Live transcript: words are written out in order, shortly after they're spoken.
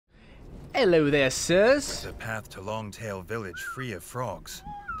Hello there, sirs. With the path to Longtail Village free of frogs,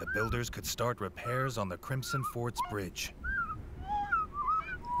 the builders could start repairs on the Crimson Fort's bridge.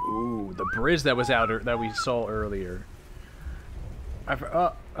 Ooh, the bridge that was out that we saw earlier.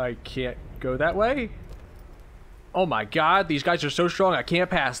 I can't go that way. Oh my god, these guys are so strong I can't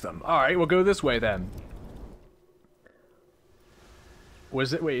pass them. Alright, we'll go this way then.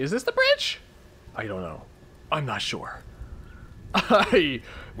 Wait, is this the bridge? I don't know. I'm not sure.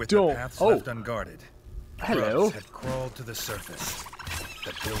 With the paths left unguarded, hello. grubs had crawled to the surface.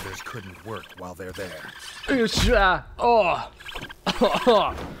 The builders couldn't work while they're there.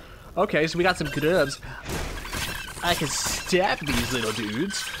 Okay, so we got some grubs. I can stab these little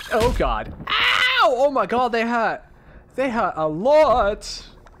dudes. Oh god. Ow! Oh my god, they hurt. They hurt a lot.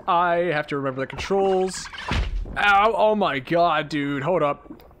 I have to remember the controls. Ow! Oh my god, dude. Hold up.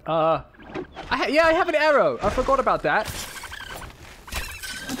 Yeah, I have an arrow. I forgot about that.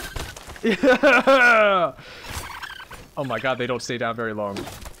 Yeah! Oh my god, they don't stay down very long.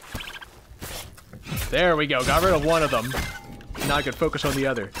 There we go. Got rid of one of them. Now I can focus on the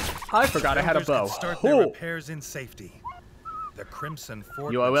other. I forgot I had a bow. Start their repairs in safety. The Crimson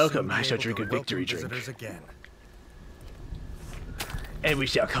Fort. You are welcome. I shall drink a victory drink. Again. And we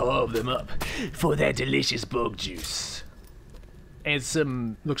shall carve them up for their delicious bug juice. And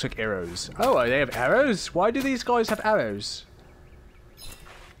some, looks like arrows. Oh, they have arrows? Why do these guys have arrows?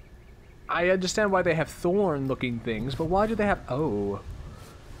 I understand why they have thorn-looking things, but why do they have... Oh,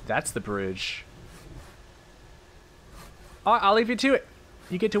 that's the bridge. Alright, I'll leave you to it.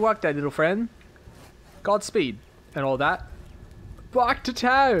 You get to work there, little friend. Godspeed and all that. Back to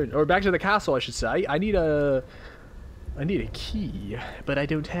town, or back to the castle, I should say. I need a key, but I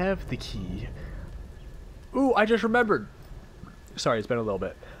don't have the key. Ooh, I just remembered. Sorry, it's been a little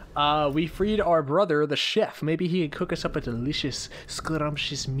bit. We freed our brother, the chef. Maybe he can cook us up a delicious,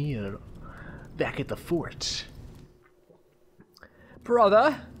 scrumptious meal back at the fort.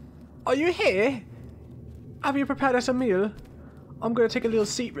 Brother, are you here? Have you prepared us a meal? I'm gonna take a little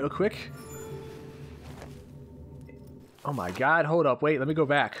seat real quick. Oh my god, hold up, wait, let me go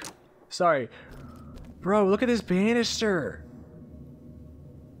back. Sorry. Bro, look at this banister.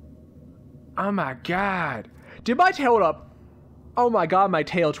 Oh my god. Did my tail, hold up. Oh my god, my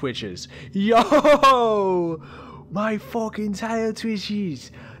tail twitches. Yo! My fucking tail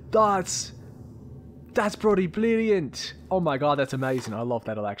twitches. That's pretty brilliant. Oh my god, that's amazing. I love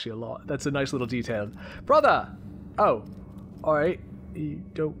that actually a lot. That's a nice little detail. Brother! Oh. Alright. You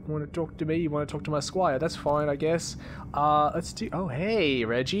don't want to talk to me, you want to talk to my squire. That's fine, I guess. Let's do... Oh, hey,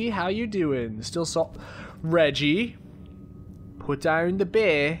 Reggie. How you doing? Still Reggie, put down the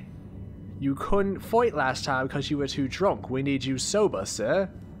beer. You couldn't fight last time because you were too drunk. We need you sober, sir.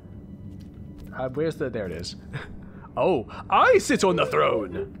 Where's the... There it is. Oh, I sit on the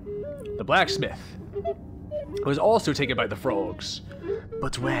throne. The blacksmith was also taken by the frogs.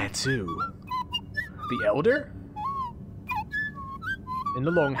 But where to? The elder? In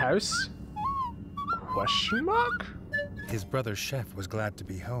the longhouse? Question mark? His brother chef was glad to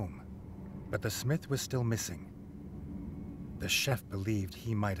be home, but the smith was still missing. The chef believed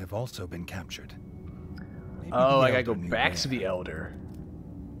he might have also been captured. Maybe I gotta go back to the elder.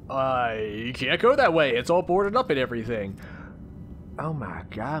 You can't go that way. It's all boarded up and everything. Oh my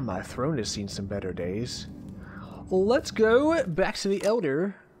god, my throne has seen some better days. Let's go back to the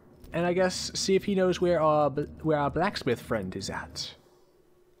elder, and I guess see if he knows where our blacksmith friend is at.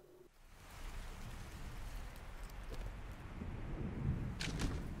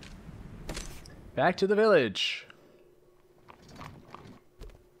 Back to the village.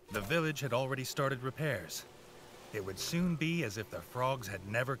 The village had already started repairs. It would soon be as if the frogs had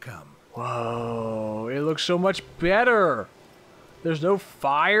never come. Whoa, it looks so much better. There's no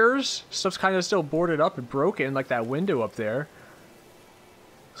fires. Stuff's kind of still boarded up and broken, like that window up there.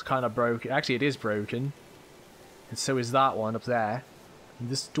 It's kind of broken. Actually, it is broken. And so is that one up there. And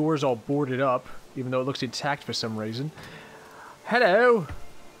this door's all boarded up, even though it looks intact for some reason. Hello.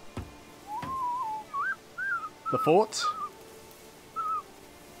 The fort.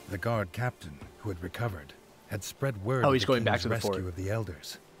 The guard captain, who had recovered, had spread word he's of the going back king's to the rescue fort. of the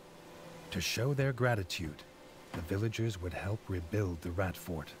elders. To show their gratitude, the villagers would help rebuild the rat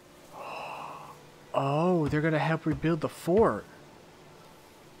fort. Oh, they're gonna help rebuild the fort.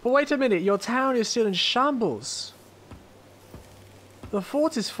 But wait a minute, your town is still in shambles. The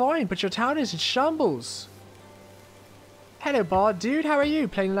fort is fine, but your town is in shambles. Hello, Bard, dude. How are you?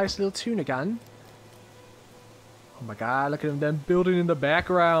 Playing a nice little tune again. Oh my god, look at them building in the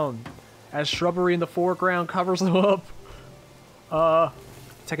background. As shrubbery in the foreground covers them up.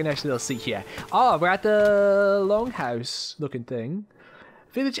 Take a nice little seat here. Oh, we're at the longhouse looking thing.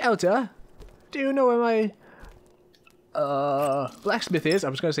 Village elder, Do you know where my blacksmith is? I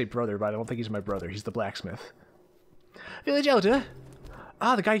was gonna say brother, but I don't think he's my brother. He's the blacksmith. Village elder?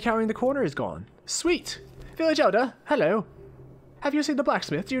 Ah, the guy carrying the corner is gone. Sweet. Village elder, hello. Have you seen the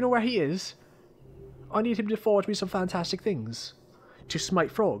blacksmith? Do you know where he is? I need him to forge me some fantastic things. To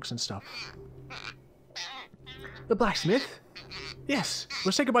smite frogs and stuff. The blacksmith? Yes,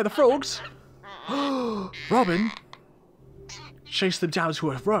 we're saying goodbye to the frogs. Robin? Chase them down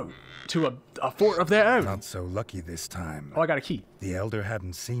to a road. To a fort of their own. Not so lucky this time. Oh, I got a key. The elder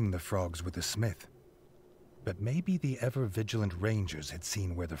hadn't seen the frogs with the smith. But maybe the ever-vigilant rangers had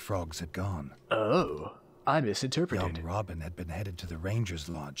seen where the frogs had gone. Oh, I misinterpreted. Young Robin had been headed to the Rangers'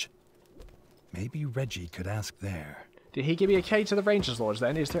 Lodge. Maybe Reggie could ask there. Did he give me a key to the Rangers' Lodge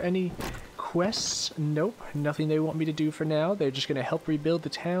then? Is there any quests? Nope. Nothing they want me to do for now. They're just going to help rebuild the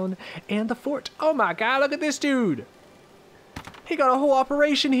town and the fort. Oh my god, look at this dude! He got a whole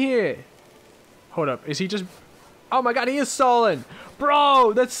operation here! Hold up, is he just... Oh my god, he is Solon!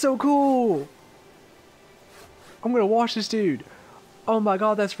 Bro, that's so cool! I'm gonna watch this dude. Oh my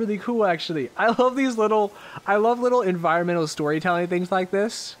god, that's really cool actually. I love little environmental storytelling things like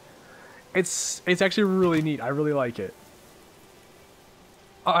this. It's actually really neat. I really like it.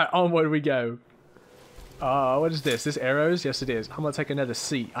 Alright, onward we go. What is this? This arrows? Yes it is. I'm gonna take another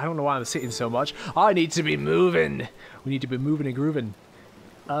seat. I don't know why I'm sitting so much. I need to be moving. We need to be moving and grooving.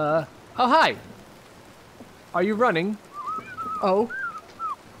 Oh hi! Are you running? Oh.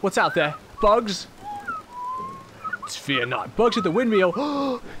 What's out there? Bugs? Fear not. Bugs at the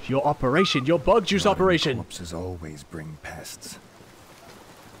windmill. Your operation. Your bug juice operation. Corpses always bring pests.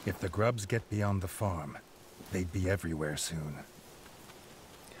 If the grubs get beyond the farm, they'd be everywhere soon.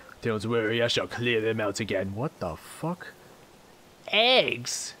 Don't worry, I shall clear them out again. What the fuck?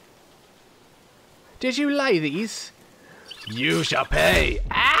 Eggs? Did you lay these? You shall pay.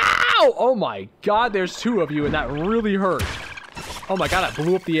 Ow! Oh my god, there's two of you and that really hurt. Oh my god, I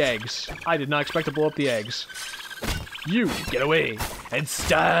blew up the eggs. I did not expect to blow up the eggs. You get away and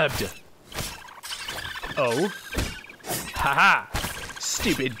stabbed. Oh. Haha.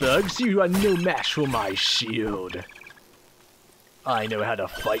 Stupid bugs, you are no match for my shield. I know how to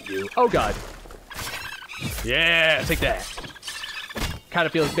fight you. Oh god. Yeah, take that. Kind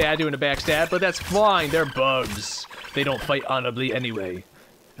of feels bad doing a backstab, but that's fine. They're bugs. They don't fight honorably anyway.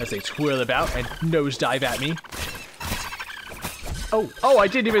 As they twirl about and nosedive at me. Oh, I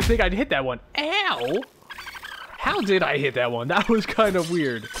didn't even think I'd hit that one. Ow! How did I hit that one? That was kind of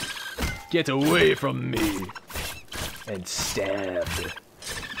weird. Get away from me. And stabbed.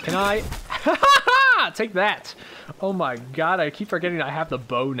 Can I? Take that. Oh my god, I keep forgetting I have the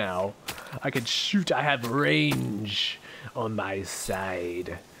bow now. I can shoot, I have range on my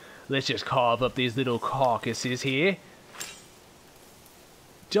side. Let's just carve up these little carcasses here.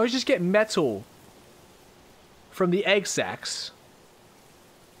 Did I just get metal from the egg sacs?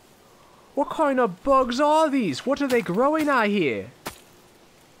 What kind of bugs are these? What are they growing out here?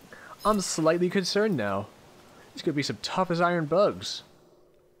 I'm slightly concerned now. These could be some tough as iron bugs.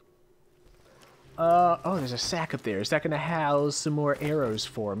 Oh, there's a sack up there. Is that going to house some more arrows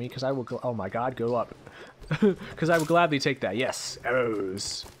for me? Because I will, oh my god, go up. Because I will gladly take that. Yes,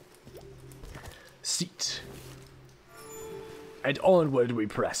 arrows. Seat. And onward we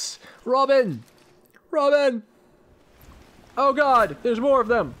press. Robin! Robin! Oh god, there's more of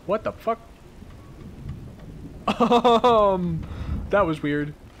them. What the fuck? That was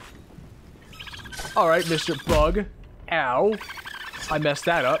weird. Alright, Mr. Bug. Ow. I messed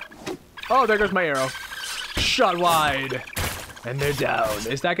that up. Oh, there goes my arrow. Shot wide. And they're down.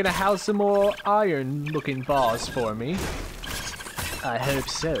 Is that gonna house some more iron-looking bars for me? I hope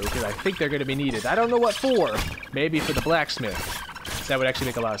so, because I think they're gonna be needed. I don't know what for. Maybe for the blacksmith. That would actually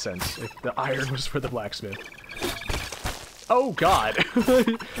make a lot of sense if the iron was for the blacksmith. Oh god.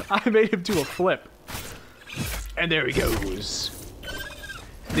 I made him do a flip. And there he goes.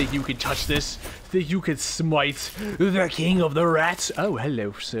 Think you can touch this? Think you can smite the king of the rats? Oh,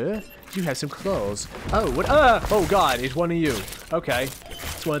 hello, sir. You have some claws. Oh, what? Oh god, it's one of you. Okay.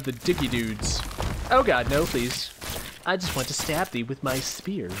 It's one of the dicky dudes. Oh god, no, please. I just want to stab thee with my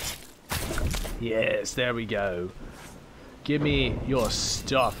spear. Yes, there we go. Give me your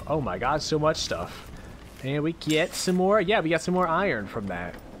stuff. Oh my god, so much stuff. And we get some more. Yeah, we got some more iron from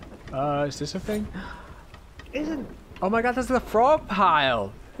that. Is this a thing? Isn't... Oh my god, that's the frog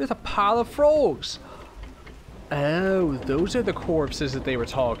pile. There's a pile of frogs. Oh, those are the corpses that they were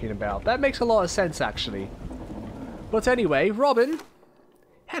talking about. That makes a lot of sense, actually. But anyway, Robin.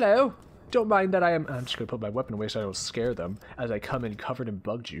 Hello. Don't mind that I'm just going to put my weapon away so I don't scare them as I come in covered in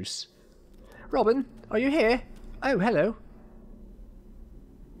bug juice. Robin, are you here? Oh, hello.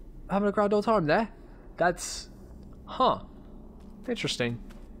 having a grand old time there. That's... Huh. Interesting.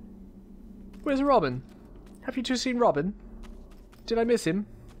 Where's Robin? Have you two seen Robin? Did I miss him?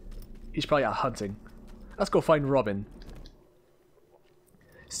 He's probably out hunting. Let's go find Robin.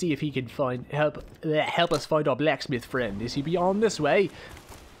 See if he can help us find our blacksmith friend. Is he beyond this way?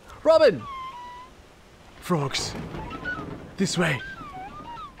 Robin! Frogs. This way.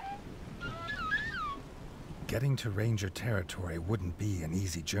 Getting to Ranger territory wouldn't be an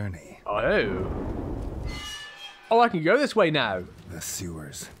easy journey. Oh. Oh, I can go this way now. The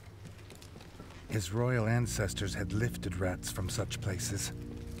sewers. His royal ancestors had lifted rats from such places.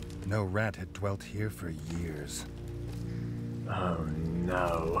 No rat had dwelt here for years. Oh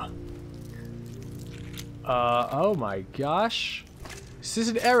no. Oh my gosh. Is this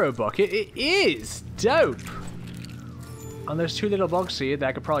an arrow bucket? It is! Dope! And there's two little bugs here that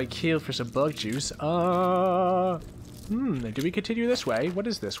I could probably kill for some bug juice. Do we continue this way? What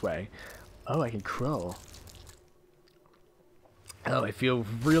is this way? Oh, I can crawl. Oh, I feel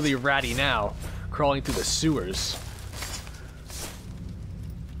really ratty now, crawling through the sewers.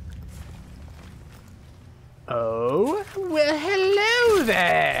 Oh, well, hello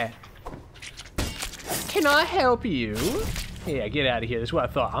there! Can I help you? Yeah, get out of here. That's what I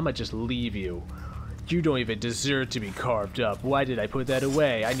thought. I'm gonna just leave you. You don't even deserve to be carved up. Why did I put that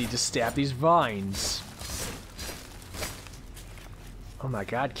away? I need to stab these vines. Oh my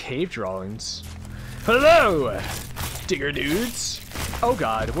god, cave drawings. Hello, digger dudes. Oh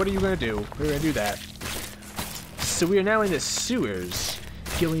god, what are you gonna do? We're gonna do that. So we are now in the sewers.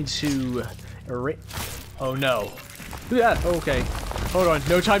 Going to... Oh no. Yeah, okay. Hold on,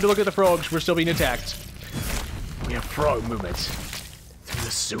 no time to look at the frogs. We're still being attacked. We have frog movement. Through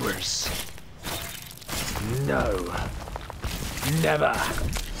the sewers. No. Never.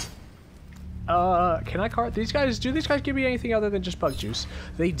 Can I cart these guys? Do these guys give me anything other than just bug juice?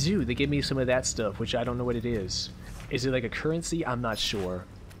 They do. They give me some of that stuff, which I don't know what it is. Is it like a currency? I'm not sure.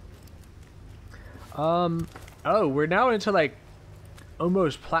 Oh, we're now into like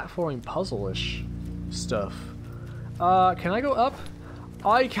almost platforming puzzle-ish stuff. Can I go up?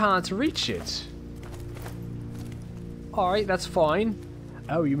 I can't reach it. Alright, that's fine.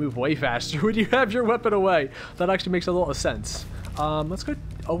 Oh, you move way faster when you have your weapon away. That actually makes a lot of sense. Let's go...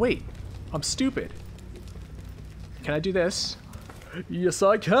 Oh, wait. I'm stupid. Can I do this? Yes,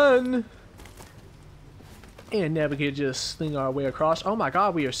 I can. And now we can just sling our way across. Oh my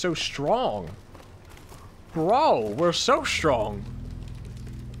god, we are so strong. Bro, we're so strong.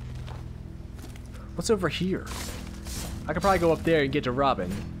 What's over here? I could probably go up there and get to Robin.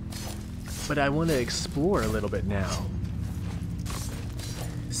 But I want to explore a little bit now.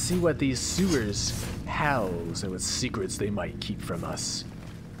 See what these sewers house and what secrets they might keep from us.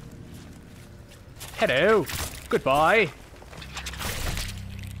 Hello. Goodbye.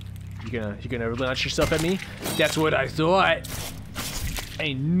 You gonna launch yourself at me? That's what I thought.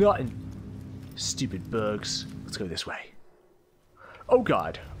 Ain't nothing. Stupid bugs. Let's go this way. Oh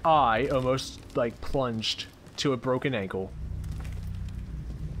god. I almost like plunged to a broken ankle.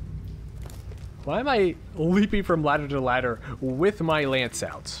 Why am I leaping from ladder to ladder with my lance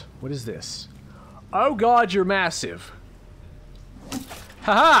out? What is this? Oh god, you're massive.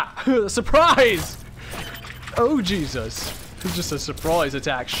 Haha! Surprise! Oh Jesus. It's just a surprise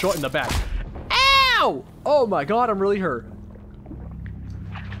attack, shot in the back. Ow! Oh my god, I'm really hurt.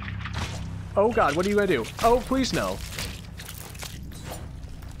 Oh god, what are you gonna do? Oh, please no.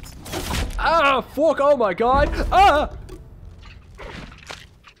 Ah, fuck, oh my god! Ah!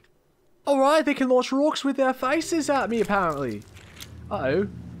 Alright, they can launch rocks with their faces at me, apparently. Uh-oh.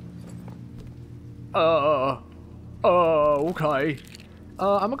 Okay.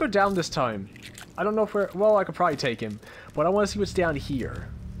 I'm gonna go down this time. I don't know if we're... Well, I could probably take him. But I want to see what's down here.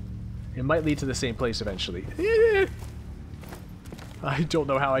 It might lead to the same place eventually. I don't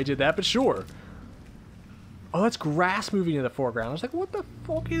know how I did that, but sure. Oh, that's grass moving in the foreground. I was like, what the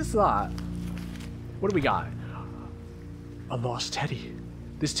fuck is that? What do we got? A lost teddy.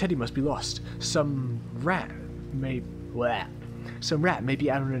 This teddy must be lost. Some rat may... Bleh. Some rat may be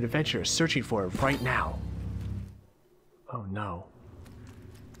out on an adventure searching for it right now. Oh no.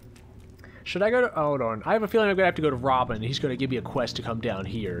 Should I go to... Hold on. I have a feeling I'm going to have to go to Robin. He's going to give me a quest to come down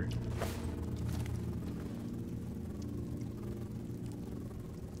here.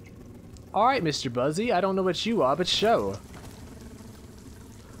 Alright, Mr. Buzzy. I don't know what you are, but show.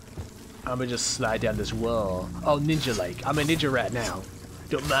 I'm going to just slide down this wall. Oh, ninja-like. I'm a ninja rat now.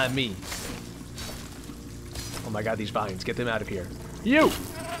 Don't mind me. Oh my god, these vines. Get them out of here. You!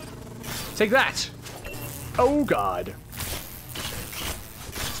 Take that! Oh god.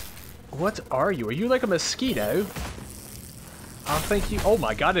 What are you? Are you like a mosquito? Thank you. Oh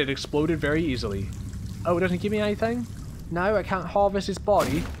my god, it exploded very easily. Oh, it doesn't give me anything? No, I can't harvest his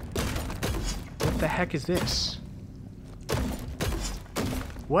body. What the heck is this?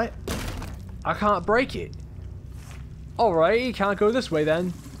 What? I can't break it. Alright, you can't go this way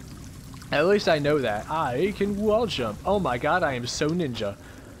then. At least I know that. I can wall jump. Oh my god, I am so ninja.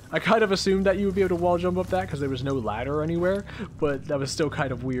 I kind of assumed that you would be able to wall jump up that because there was no ladder anywhere, but that was still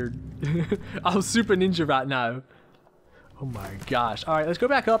kind of weird. I'm super ninja right now. Oh my gosh. Alright, let's go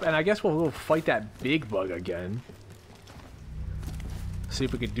back up and I guess we'll fight that big bug again. See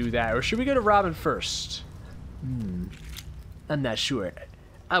if we can do that. Or should we go to Robin first? I'm not sure.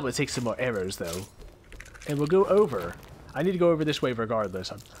 I will take some more arrows though. And we'll go over. I need to go over this way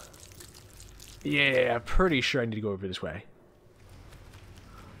regardless. Yeah, I'm pretty sure I need to go over this way.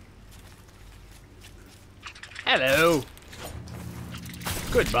 Hello.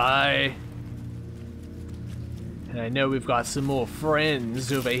 Goodbye. And I know we've got some more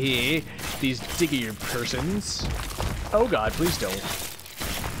friends over here. These diggier persons. Oh god, please don't.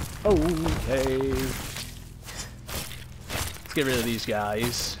 Okay. Let's get rid of these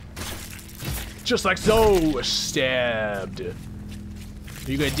guys. Just like so. Stabbed. Are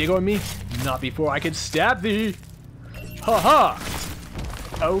you gonna dig on me? Not before I can stab thee. Haha.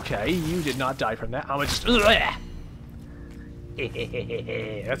 Okay, you did not die from that. I'm just.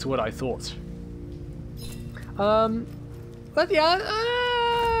 That's what I thought. But yeah,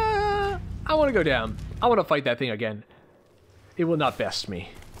 I want to go down. I want to fight that thing again. It will not best me.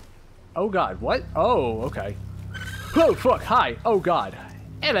 Oh god, what? Oh, okay. Oh fuck, hi. Oh god.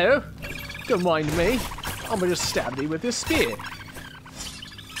 Hello. Don't mind me. I'm gonna just stab thee with this spear.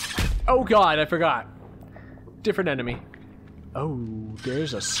 Oh god, I forgot. Different enemy. Oh,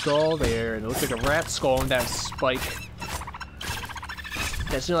 there's a skull there, and it looks like a rat skull on that spike.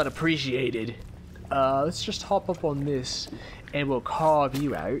 That's not appreciated. Let's just hop up on this, and we'll carve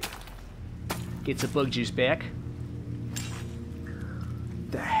you out. Get some bug juice back.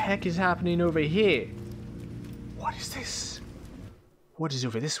 The heck is happening over here? What is this? What is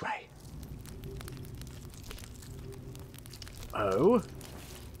over this way? Oh?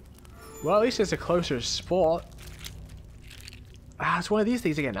 Well, at least it's a closer spot. Ah, it's one of these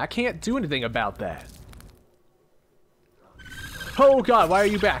things again. I can't do anything about that. Oh god, why are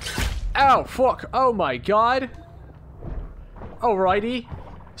you back? Ow, fuck. Oh my god. Alrighty.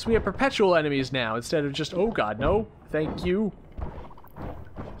 So we have perpetual enemies now instead of just, oh god, no. Thank you.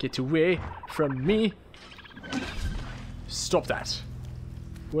 Get away from me. Stop that.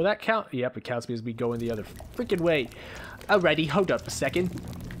 Will that count? Yep, it counts because we go in the other freaking way. Alrighty, hold up a second.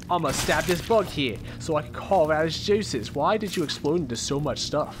 I'm gonna stab this bug here so I can carve out his juices. Why did you explode into so much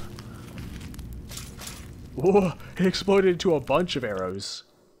stuff? Oh, it exploded into a bunch of arrows.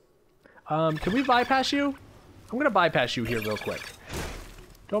 Can we bypass you? I'm gonna bypass you here real quick.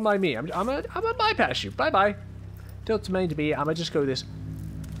 Don't mind me. I'm gonna bypass you. Bye-bye. Don't mind me. I'm gonna just go this.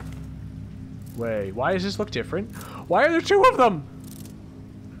 Wait, why does this look different? Why are there two of them?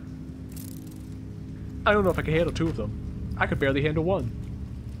 I don't know if I can handle two of them. I could barely handle one.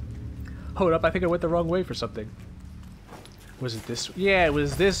 Hold up, I think I went the wrong way for something. Was it this? Yeah, it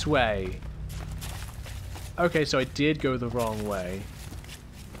was this way. Okay, so I did go the wrong way.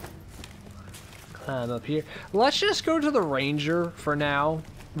 Climb up here. Let's just go to the ranger for now.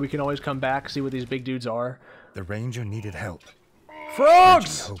 We can always come back, see what these big dudes are. The ranger needed help.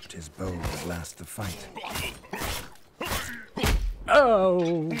 Frogs! Reggie hoped his bow would last the fight.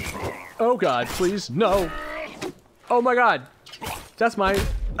 Oh. Oh god, please, no. Oh my god. That's my...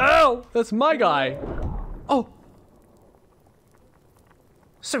 Oh! That's my guy. Oh.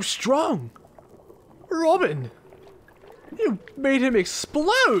 So strong. Robin. You made him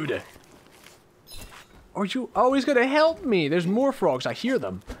explode. Are you always gonna help me? There's more frogs. I hear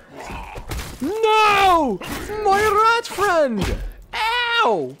them. No! My rat friend!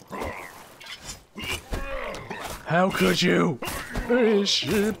 Ow! How could you?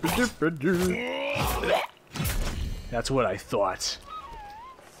 That's what I thought.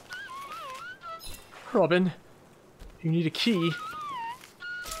 Robin, you need a key.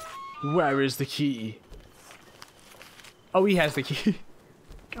 Where is the key? Oh, he has the key.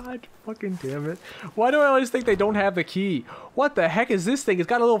 God fucking damn it. Why do I always think they don't have the key? What the heck is this thing? It's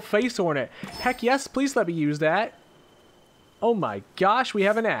got a little face on it. Heck yes, please let me use that. Oh my gosh, we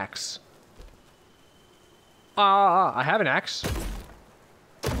have an axe. I have an axe.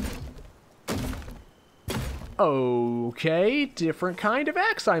 Okay, different kind of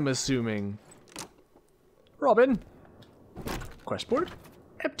axe, I'm assuming. Robin. Questboard?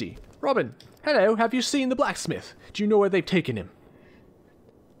 Empty. Robin. Hello, have you seen the blacksmith? Do you know where they've taken him?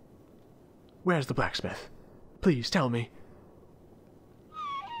 Where's the blacksmith? Please tell me.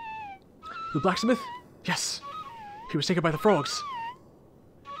 The blacksmith? Yes. He was taken by the frogs.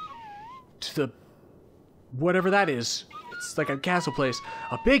 To the... whatever that is. It's like a castle place.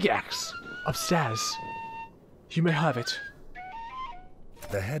 A big axe. Upstairs. You may have it.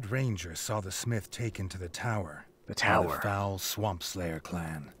 The head ranger saw the smith taken to the tower. The tower. By the foul Swamp Slayer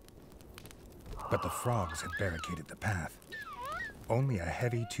clan. But the frogs had barricaded the path. Only a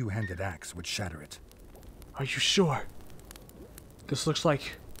heavy two-handed axe would shatter it. Are you sure? This looks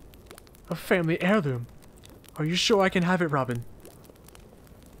like a family heirloom. Are you sure I can have it, Robin?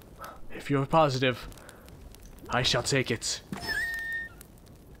 If you're positive, I shall take it.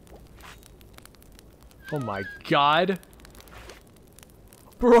 Oh my god.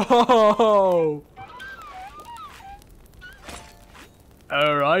 Bro!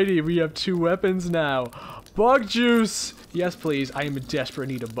 Alrighty, we have 2 weapons now. Bug juice! Yes, please. I am in desperate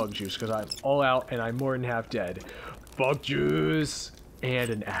need of bug juice because I'm all out and I'm more than half dead. Bug juice and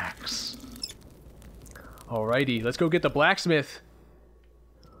an axe. Alrighty, let's go get the blacksmith.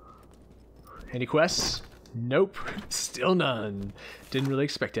 Any quests? Nope. Still none. Didn't really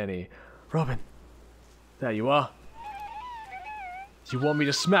expect any. Robin. There you are. You want me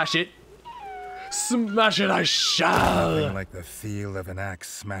to smash it? Smash it I shall! Nothing like the feel of an axe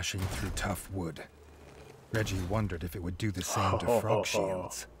smashing through tough wood. Reggie wondered if it would do the same to frog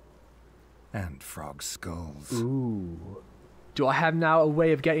shields. And frog skulls. Ooh. Do I have now a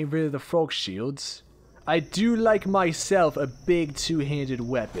way of getting rid of the frog shields? I do like myself a big two-handed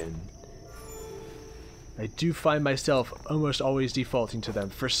weapon. I do find myself almost always defaulting to them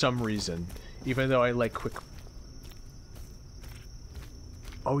for some reason. Even though I like quick...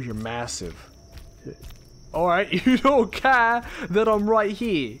 Oh, you're massive. Alright, you don't care that I'm right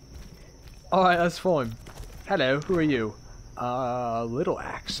here. Alright, that's fine. Hello, who are you? Little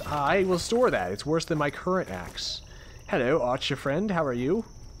axe. I will store that. It's worse than my current axe. Hello, archer friend. How are you?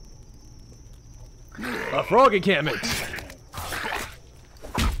 A frog encampment!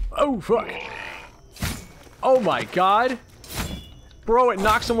 Oh, fuck. Oh my god. Bro, it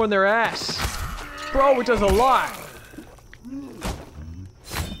knocks someone in their ass. Bro, it does a lot.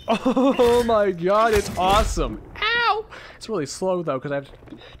 Oh my god, it's awesome. Ow! It's really slow though, because I have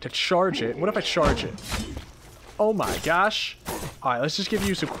to charge it. What if I charge it? Oh my gosh. Alright, let's just give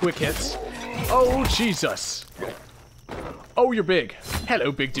you some quick hits. Oh, Jesus. Oh, you're big.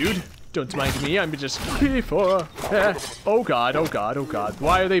 Hello, big dude. Don't mind me, I'm just here for... Oh god, oh god, oh god.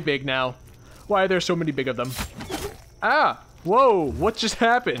 Why are they big now? Why are there so many big of them? Ah! Whoa, what just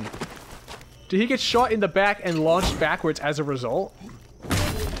happened? Did he get shot in the back and launched backwards as a result?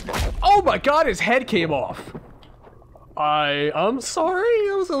 Oh my god, his head came off. I'm sorry,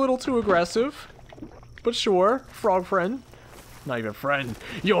 I was a little too aggressive. But sure, frog friend. Not even friend.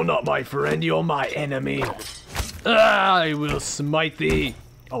 You're not my friend, you're my enemy. I will smite thee.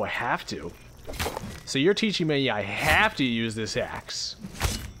 Oh, I have to. So you're teaching me I have to use this axe.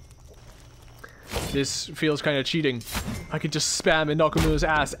 This feels kind of cheating. I could just spam and knock him in his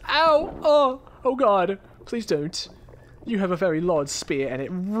ass. Ow! Oh! Oh god. Please don't. You have a very large spear and it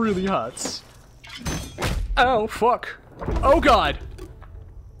really hurts. Oh, fuck. Oh god!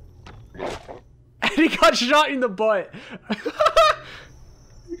 And he got shot in the butt.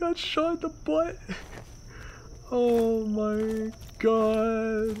 He got shot in the butt. Oh my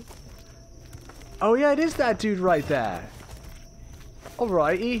god. Oh yeah, it is that dude right there.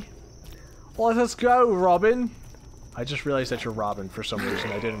 Alrighty. Well, let's go, Robin. I just realized that you're Robin for some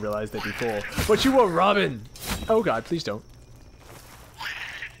reason. I didn't realize that before. But you were Robin! Oh god, please don't.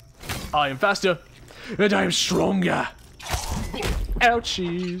 I am faster. And I am stronger.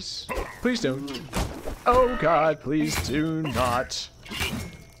 Ouchies. Please don't. Oh god, please do not.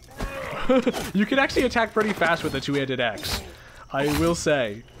 You can actually attack pretty fast with a two-handed axe. I will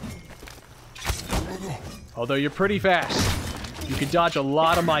say. Although you're pretty fast. You can dodge a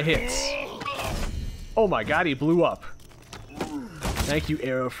lot of my hits. Oh my god, he blew up. Thank you,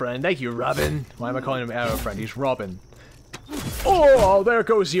 Arrow Friend. Thank you, Robin. Why am I calling him Arrow Friend? He's Robin. Oh, there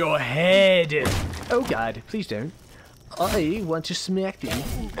goes your head. Oh god, please don't. I want to smack you.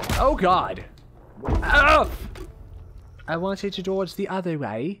 Oh god. Ah! I wanted to dodge the other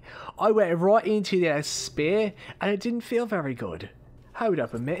way. I went right into that spear and it didn't feel very good. Hold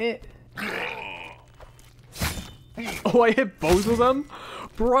up a minute. Oh, I hit both of them?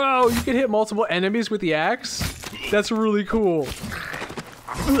 Bro, you can hit multiple enemies with the axe? That's really cool.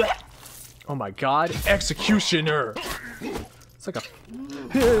 Oh my god, executioner. It's like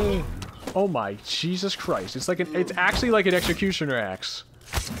a... Oh my Jesus Christ. It's like it's actually like an executioner axe.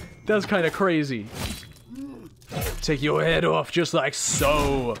 That's kind of crazy. Take your head off just like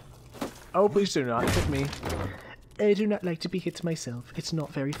so. Oh, please do not hit me. I do not like to be hit myself. It's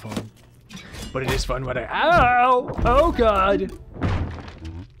not very fun. But it is fun when I... Ow! Oh, God!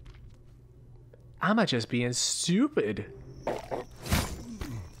 Am I just being stupid?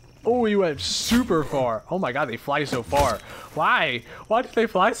 Oh, he went super far. Oh my God, they fly so far. Why? Why did they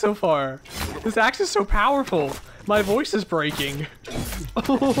fly so far? This axe is so powerful. My voice is breaking.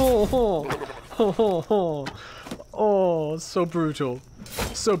 Oh, so brutal.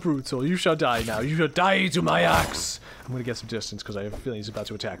 So brutal. You shall die now. You shall die to my axe. I'm gonna get some distance because I have a feeling he's about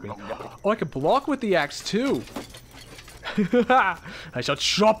to attack me. Oh, I can block with the axe too. I shall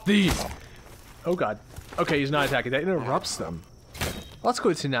chop thee. Oh God. Okay, he's not attacking. That interrupts them. That's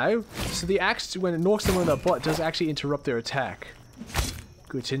good to know. So the axe, when it knocks them on the butt, does actually interrupt their attack.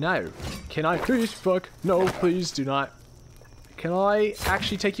 Good to know. Can I please? Fuck. No, please do not. Can I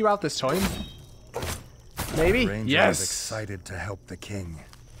actually take you out this time? Maybe? Ranger Yes! is excited to help the king.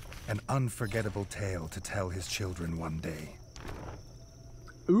 An unforgettable tale to tell his children one day.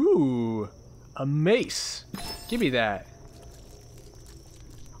 Ooh. A mace. Give me that.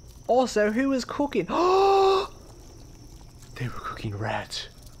 Also, who was cooking? Oh! They were cooking rat.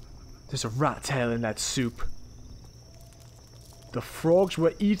 There's a rat tail in that soup. The frogs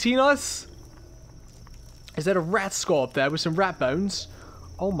were eating us? Is that a rat skull up there with some rat bones?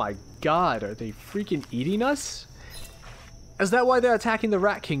 Oh my God, are they freaking eating us? Is that why they're attacking the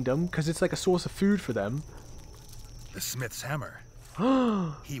rat kingdom? Because it's like a source of food for them. The smith's hammer.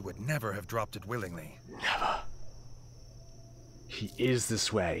 He would never have dropped it willingly. Never. He is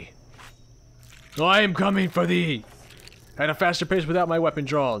this way. I am coming for thee! At a faster pace without my weapon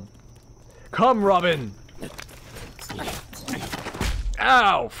drawn. Come, Robin!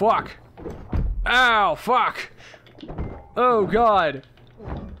 Ow, fuck! Ow, fuck! Oh, God!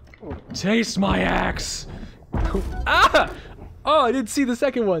 Taste my axe! Ah! Oh, I didn't see the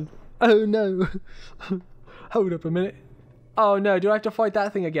second one! Oh, no. Hold up a minute. Oh, no, do I have to fight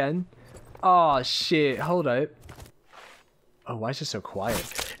that thing again? Oh, shit, hold up. Oh, why is it so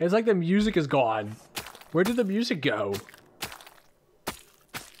quiet? It's like the music is gone. Where did the music go?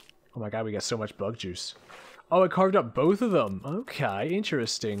 Oh my God, we got so much bug juice. Oh, it carved up both of them. Okay,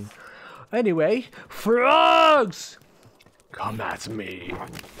 interesting. Anyway, frogs! Come at me.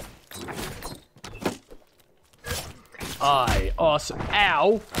 I also...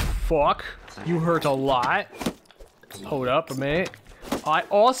 Ow! Fuck. You hurt a lot. Hold up a minute. I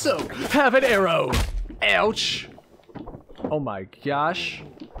also have an arrow. Ouch. Oh my gosh.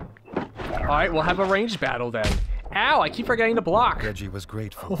 Alright, we'll have a ranged battle then. Ow, I keep forgetting to block. Reggie was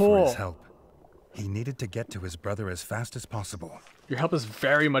grateful for his help. He needed to get to his brother as fast as possible. Your help is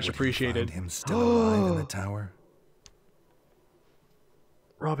very much Would appreciated. He find him still alive in the tower?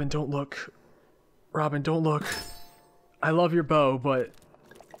 Robin, don't look. Robin, don't look. I love your bow, but...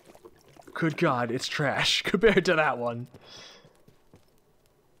 Good God, it's trash compared to that one.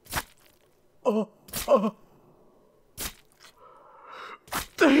 Oh, oh.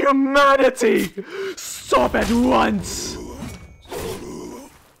 The humanity! Stop at once!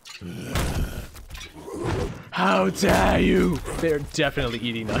 How dare you! They're definitely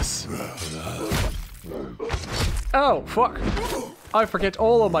eating us. Oh, fuck. I forget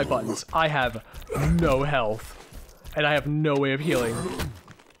all of my buttons. I have no health. And I have no way of healing.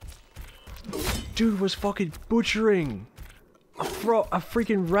 Dude was fucking butchering a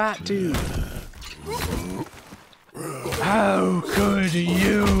freaking rat, dude. How could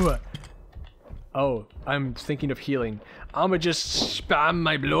you? Oh, I'm thinking of healing. I'ma just spam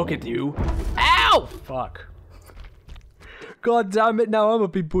my block at you. Ow! Fuck. God damn it, now I'm gonna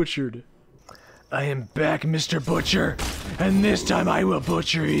be butchered. I am back, Mr. Butcher, and this time I will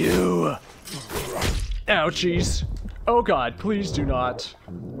butcher you. Ouchies. Oh God, please do not.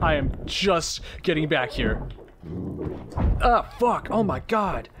 I am just getting back here. Ah, fuck. Oh my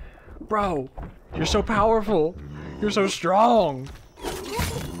God. Bro, you're so powerful. You're so strong.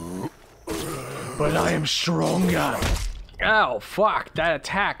 But I am stronger. Ow, fuck. That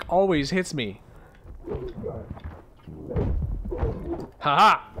attack always hits me.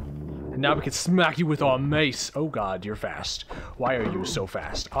 Haha. And now we can smack you with our mace. Oh God, you're fast. Why are you so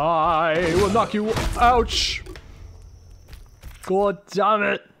fast? I will knock you. Ouch. God damn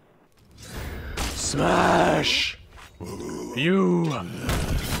it. Smash. You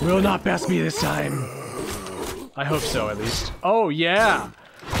will not pass me this time. I hope so, at least. Oh, yeah.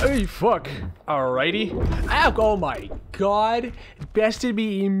 Hey, fuck. Alrighty. Ow, oh my God. It bested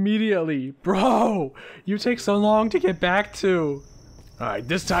me immediately. Bro, you take so long to get back to. Alright,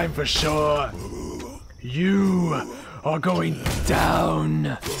 this time for sure. You are going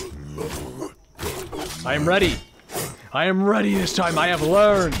down. I am ready. I am ready this time. I have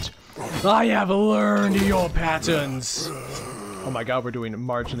learned. I have learned your patterns. Oh my god, we're doing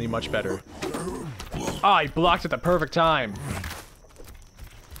marginally much better. Ah, I blocked at the perfect time.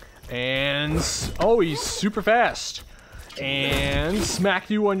 And... oh, he's super fast. And smack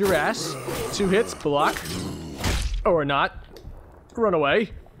you on your ass. 2 hits, block. Or not. Run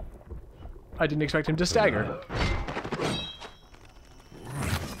away. I didn't expect him to stagger.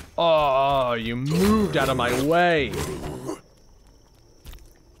 Oh, you moved out of my way.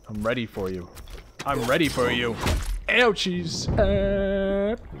 I'm ready for you. I'm ready for you. Ouchies.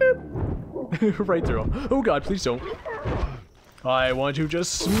 Right through him. Oh god, please don't. I want to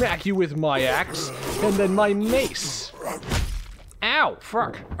just smack you with my axe and then my mace. Ow,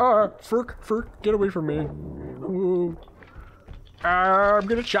 fuck. Fuck, get away from me. Ooh. I'm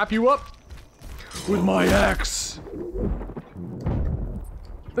gonna chop you up with my axe.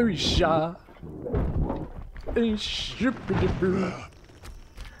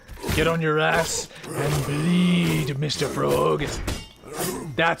 Get on your ass and bleed, Mr. Frog.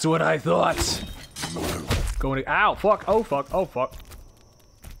 That's what I thought. Going to, ow, fuck, oh fuck, oh fuck.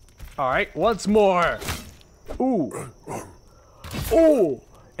 Alright, once more. Ooh. Ooh,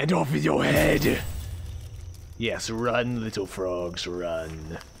 and off with your head. Yes, run, little frogs,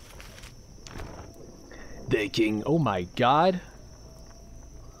 run. The king, oh my god.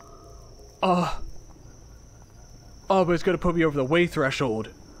 Oh, but it's gonna put me over the weight threshold.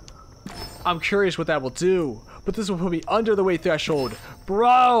 I'm curious what that will do, but this will put me under the weight threshold.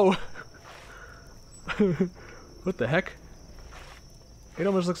 Bro! What the heck? It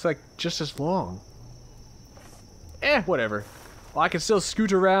almost looks like just as long. Whatever. Well, I can still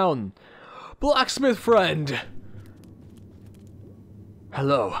scoot around. Blacksmith friend!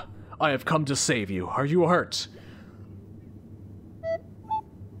 Hello, I have come to save you. Are you hurt?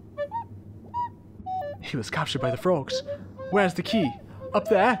 He was captured by the frogs. Where's the key? Up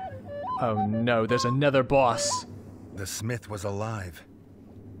there? Oh no, there's another boss. The smith was alive,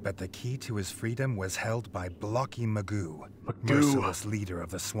 but the key to his freedom was held by Blocky Magoo, merciless leader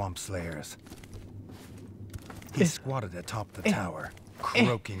of the Swamp Slayers. He squatted atop the tower,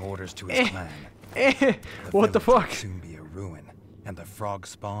 croaking orders to his clan. What the fuck? Would soon be a ruin, and the frog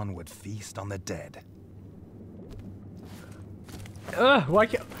spawn would feast on the dead. Why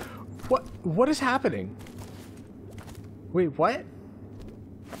can't... What is happening? Wait, what?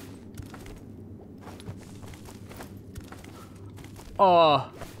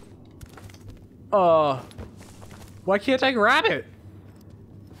 Why can't I grab it?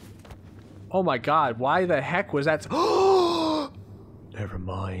 Oh my god, why the heck was that? Never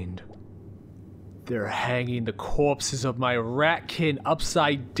mind. They're hanging the corpses of my ratkin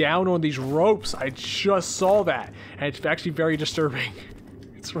upside down on these ropes. I just saw that. And it's actually very disturbing.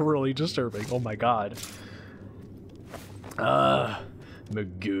 It's really disturbing. Oh my god.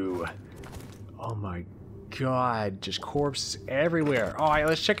 Magoo. Oh my god. Just corpses everywhere. Alright,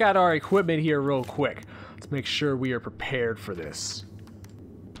 let's check out our equipment here real quick. Let's make sure we are prepared for this.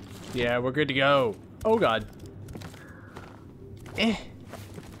 Yeah, we're good to go. Oh god.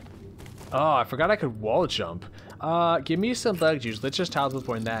 Oh, I forgot I could wall jump. Give me some bug juice. Let's just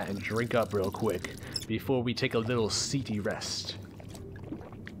teleport in that and drink up real quick before we take a little seaty rest.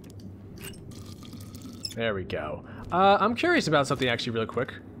 There we go. I'm curious about something actually real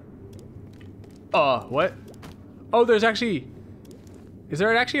quick. What? Oh, there's actually... Is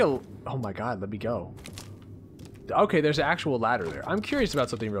there actually a... Oh my god, let me go. Okay, there's an actual ladder there. I'm curious about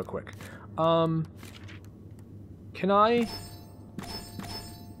something real quick. Can I...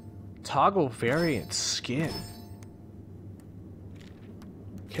 Toggle variant skin?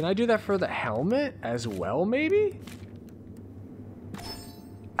 Can I do that for the helmet as well, maybe?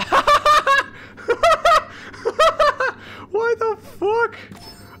 What the fuck?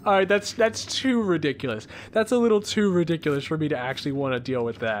 Alright, that's too ridiculous. That's a little too ridiculous for me to actually want to deal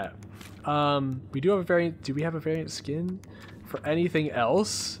with that. We do have a variant. Do we have a variant skin for anything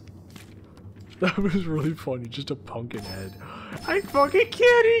else? That was really funny. Just a pumpkin head. I fucking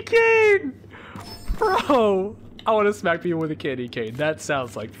candy cane! Bro! I want to smack people with a candy cane. That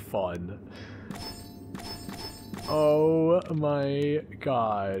sounds like fun. Oh my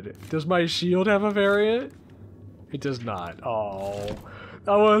god. Does my shield have a variant? It does not. Oh.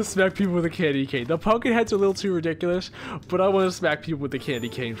 I want to smack people with a candy cane. The pumpkin head's a little too ridiculous, but I want to smack people with the candy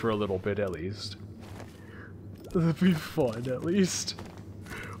cane for a little bit at least. That'd be fun at least.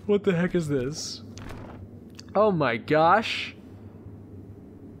 What the heck is this? Oh my gosh.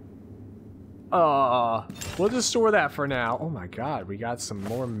 We'll just store that for now. Oh my god, we got some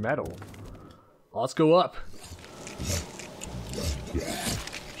more metal. Let's go up.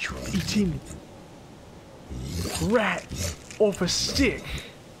 You're eating rat off a stick.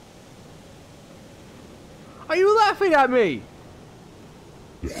 Are you laughing at me?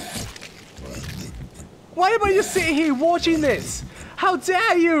 Why am I just sitting here watching this? How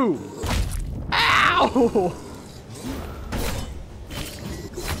dare you? Ow!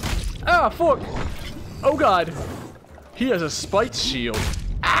 Ah, fuck. Oh, God. He has a spite shield.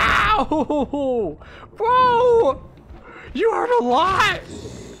 Ow! Bro! You hurt a lot!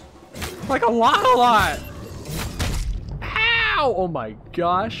 Like a lot! Ow! Oh my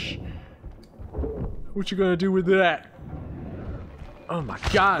gosh. What you gonna do with that? Oh my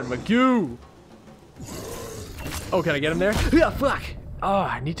god, Magoo! Oh, can I get him there? Yeah, fuck! Oh,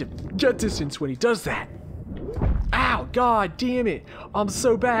 I need to get distance when he does that. Ow, god damn it! I'm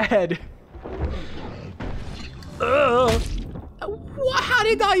so bad! What? How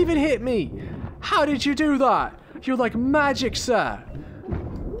did that even hit me? How did you do that? You're like magic, sir!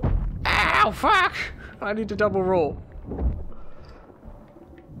 Ow, fuck! I need to double roll.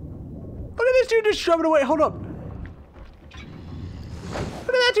 Look at this dude just drumming away. Hold up. Look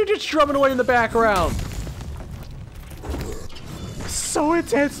at that dude just drumming away in the background. So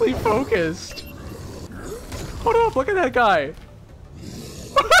intensely focused. Hold up, look at that guy.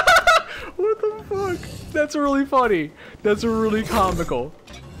 What the fuck? That's really funny. That's really comical.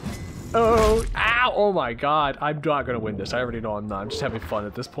 Oh, ow, oh my god. I'm not gonna win this. I already know I'm not. I'm just having fun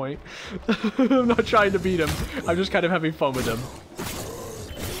at this point. I'm not trying to beat him. I'm just kind of having fun with him.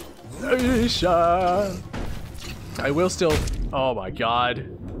 I will still... Oh my god.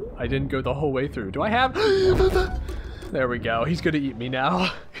 I didn't go the whole way through. Do I have... There we go. He's gonna eat me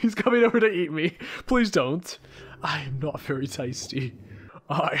now. He's coming over to eat me. Please don't. I am not very tasty.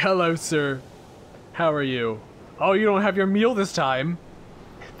 Alright, hello, sir. How are you? Oh, you don't have your meal this time.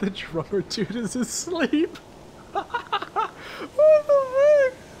 The drummer dude is asleep. What the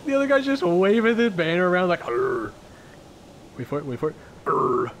fuck? The other guy's just waving the banner around like... Arr. Wait for it, wait for it.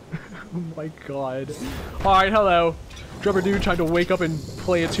 Arr. Oh my god. Alright, hello. Drummer dude trying to wake up and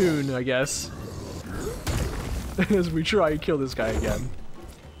play a tune, I guess. As we try and kill this guy again.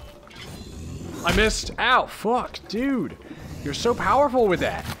 I missed. Ow, fuck, dude. You're so powerful with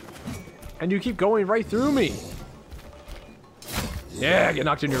that. And you keep going right through me. Yeah, get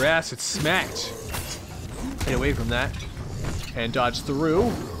knocked in your ass. It's smacked. Get away from that. And dodge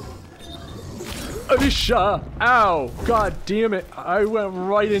through. Anisha! Ow! God damn it. I went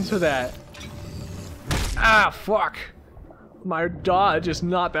right into that. Ah, fuck. My dodge is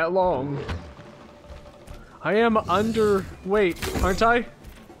not that long. I am underweight, aren't I?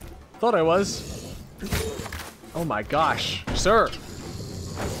 Thought I was. Oh my gosh. Sir!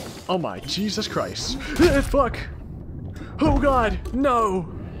 Oh my Jesus Christ. Fuck! Oh god!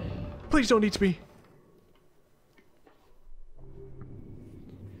 No! Please don't eat me.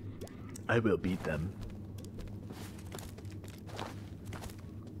 I will beat them.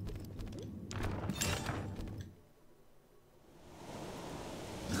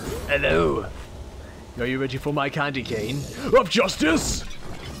 Hello. Are you ready for my candy cane of justice?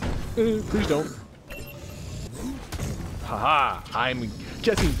 Please don't. Haha, I'm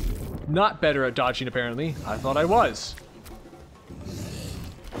getting not better at dodging apparently. I thought I was.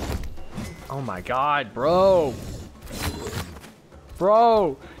 Oh my god, bro.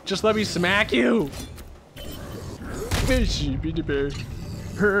 Bro, just let me smack you.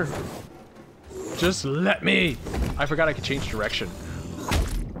 Just let me. I forgot I could change direction.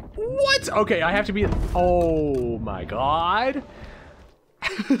 What? Okay, I have to be... Oh my god.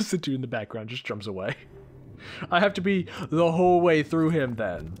 The dude in the background just jumps away. I have to be the whole way through him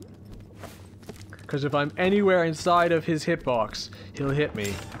then. Because if I'm anywhere inside of his hitbox, he'll hit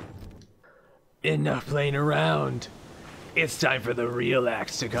me. Enough playing around. It's time for the real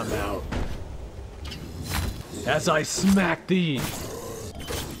axe to come out. As I smack thee.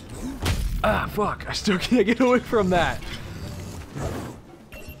 Ah, fuck. I still can't get away from that.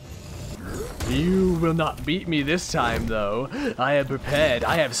 You will not beat me this time, though. I am prepared.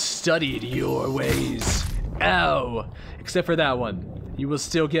 I have studied your ways. Ow! Except for that one. You will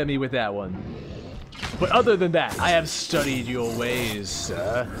still get me with that one. But other than that, I have studied your ways,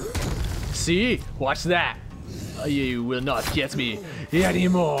 sir. See? Watch that. You will not get me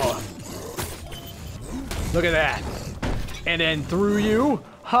anymore. Look at that. And then through you.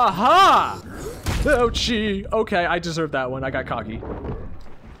 Ha ha! Ouchie. Okay, I deserved that one. I got cocky.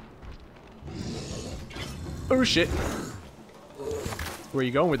 Oh shit. Where are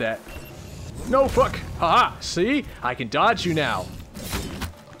you going with that? No, fuck. Haha. See? I can dodge you now.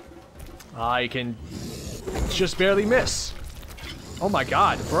 I can just barely miss. Oh my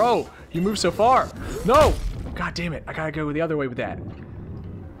god, bro. You move so far. No! God damn it. I gotta go the other way with that.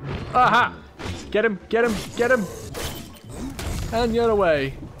 Aha! Get him, get him, get him! And the other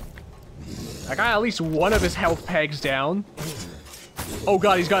way. I got at least one of his health pegs down. Oh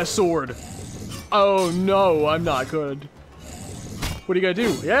god, he's got a sword. Oh no, I'm not good. What are you gonna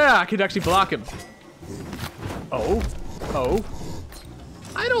do? Yeah, I can actually block him. Oh. Oh.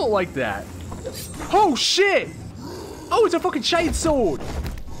 I don't like that. Oh shit! Oh, it's a fucking chain sword!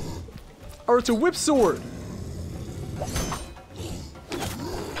 Or it's a whip sword.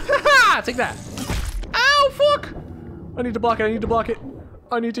 Haha! Take that. Ow, fuck! I need to block it, I need to block it.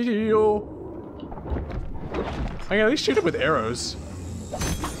 I need to heal. I can at least shoot it with arrows.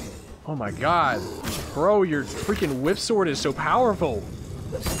 Oh my god. Bro, your freaking whip sword is so powerful.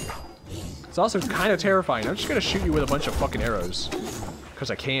 It's also kind of terrifying. I'm just gonna shoot you with a bunch of fucking arrows. Because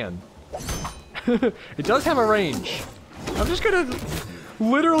I can. It does have a range. I'm just gonna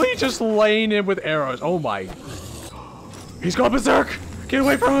literally just lane him with arrows. Oh my. He's gone berserk! Get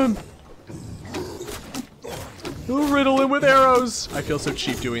away from him! You'll riddle him with arrows! I feel so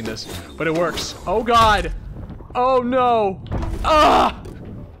cheap doing this, but it works. Oh god! Oh no! Ah!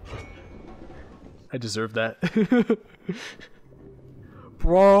 I deserve that.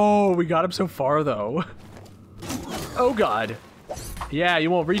 Bro, we got him so far though. Oh god. Yeah, you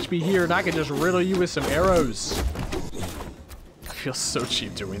won't reach me here and I can just riddle you with some arrows. I feel so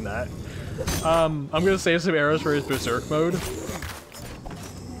cheap doing that. I'm gonna save some arrows for his berserk mode.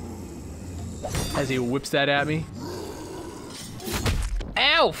 As he whips that at me.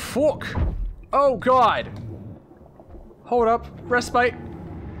 Ow, fuck! Oh god! Hold up, respite.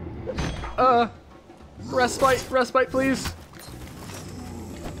 Respite, please.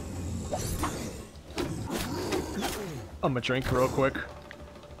 I'm gonna drink real quick.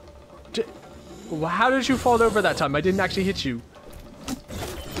 How did you fall over that time? I didn't actually hit you.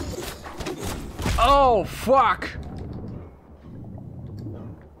 Oh, fuck!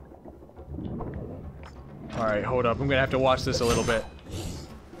 Alright, hold up. I'm gonna have to watch this a little bit.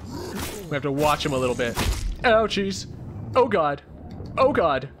 We have to watch him a little bit. Oh, jeez. Oh, God. Oh,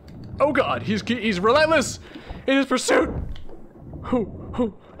 God. Oh, God. He's relentless in his pursuit.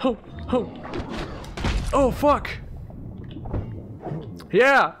 Oh, fuck.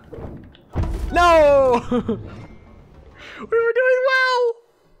 Yeah. No! We were doing well!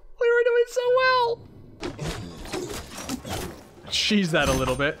 We were doing so well! Cheese that a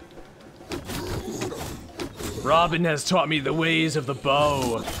little bit. Robin has taught me the ways of the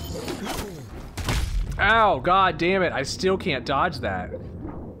bow. Ow, god damn it, I still can't dodge that.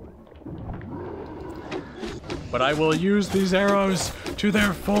 But I will use these arrows to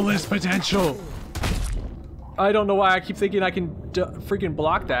their fullest potential. I don't know why I keep thinking I can freaking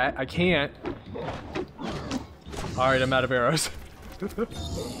block that. I can't. Alright, I'm out of arrows.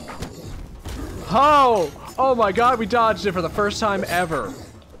 Oh! Oh my god, we dodged it for the first time ever.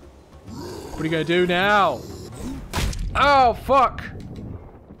 What are you gonna do now? Oh, fuck!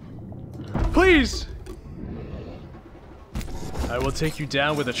 Please! I will take you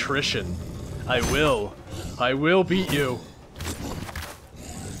down with attrition. I will. I will beat you.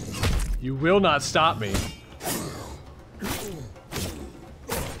 You will not stop me.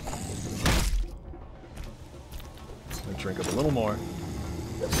 Drink up a little more.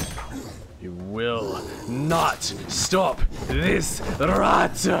 You will not stop this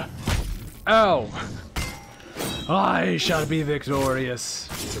rat! Ow! I shall be victorious.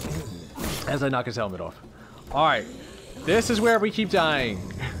 As I knock his helmet off. Alright. This is where we keep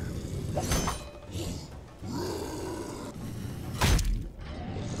dying.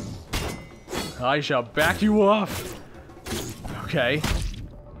 I shall back you off. Okay.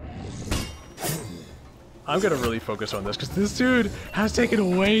 I'm gonna really focus on this because this dude has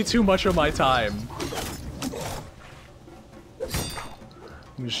taken way too much of my time. I'm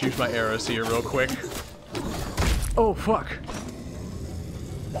gonna shoot my arrows here real quick. Oh, fuck.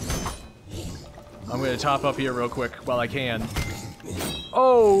 I'm gonna top up here real quick while I can.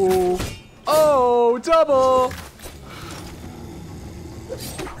 Oh! Oh, double!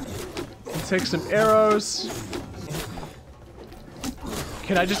 Take some arrows.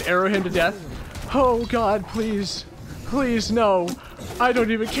 Can I just arrow him to death? Oh god, please. Please, no. I don't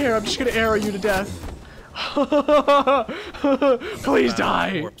even care. I'm just gonna arrow you to death. Please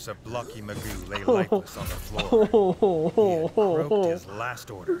die. The corpse of Blocky Magoo lay lifeless on the floor. He had croaked his last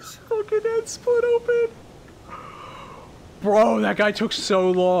orders. Fucking head split open. Bro, that guy took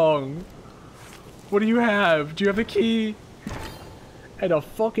so long. What do you have? Do you have a key? And a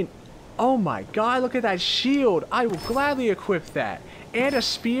fucking... Oh my god, look at that shield. I will gladly equip that. And a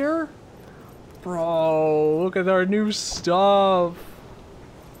spear? Bro, look at our new stuff.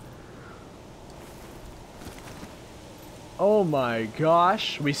 Oh my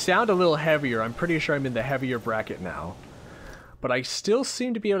gosh. We sound a little heavier. I'm pretty sure I'm in the heavier bracket now. But I still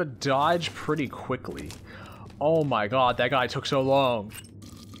seem to be able to dodge pretty quickly. Oh my god, that guy took so long.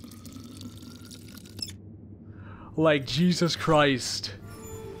 Like, Jesus Christ.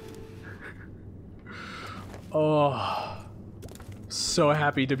 Oh. So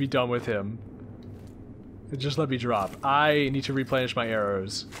happy to be done with him. Just let me drop. I need to replenish my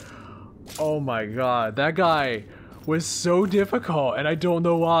arrows. Oh my god, that guy was so difficult, and I don't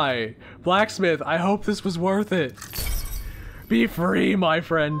know why. Blacksmith, I hope this was worth it. Be free, my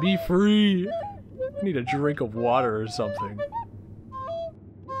friend, be free. I need a drink of water or something.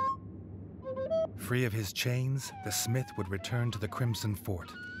 Free of his chains, the smith would return to the Crimson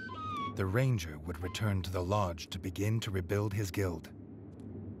Fort. The ranger would return to the lodge to begin to rebuild his guild.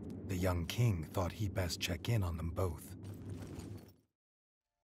 The young king thought he'd best check in on them both.